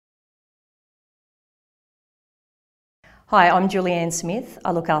Hi, I'm Julianne Smith.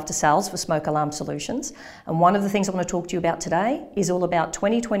 I look after sales for Smoke Alarm Solutions. And one of the things I want to talk to you about today is all about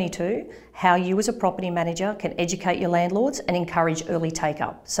 2022, how you as a property manager can educate your landlords and encourage early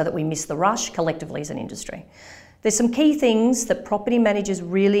take-up so that we miss the rush collectively as an industry. There's some key things that property managers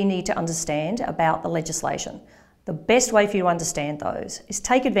really need to understand about the legislation. The best way for you to understand those is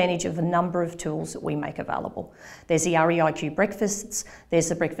take advantage of a number of tools that we make available. There's the REIQ breakfasts, there's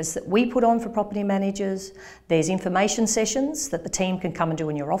the breakfasts that we put on for property managers, there's information sessions that the team can come and do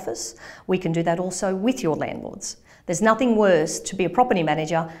in your office. We can do that also with your landlords. There's nothing worse to be a property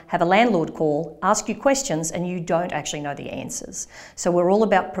manager, have a landlord call, ask you questions and you don't actually know the answers. So we're all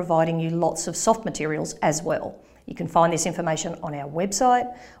about providing you lots of soft materials as well. You can find this information on our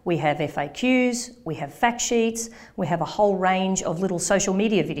website. We have FAQs, we have fact sheets, we have a whole range of little social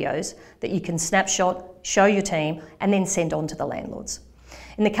media videos that you can snapshot, show your team, and then send on to the landlords.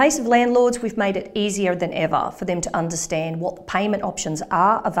 In the case of landlords, we've made it easier than ever for them to understand what the payment options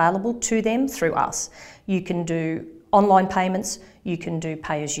are available to them through us. You can do online payments, you can do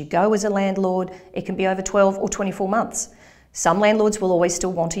pay-as-you-go as a landlord, it can be over 12 or 24 months. Some landlords will always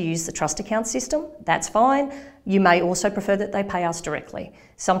still want to use the trust account system, that's fine. You may also prefer that they pay us directly.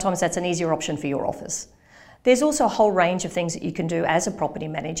 Sometimes that's an easier option for your office. There's also a whole range of things that you can do as a property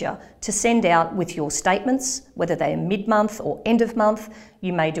manager to send out with your statements, whether they're mid-month or end of month.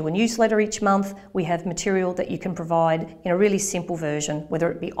 You may do a newsletter each month. We have material that you can provide in a really simple version,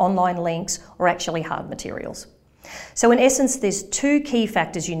 whether it be online links or actually hard materials. So in essence, there's two key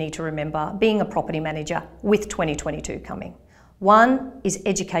factors you need to remember being a property manager with 2022 coming. One is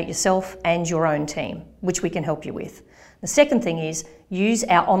educate yourself and your own team, which we can help you with. The second thing is use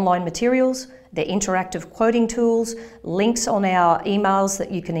our online materials, the interactive quoting tools, links on our emails that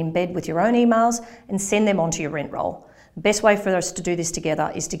you can embed with your own emails and send them onto your rent roll. The best way for us to do this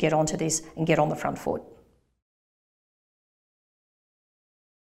together is to get onto this and get on the front foot.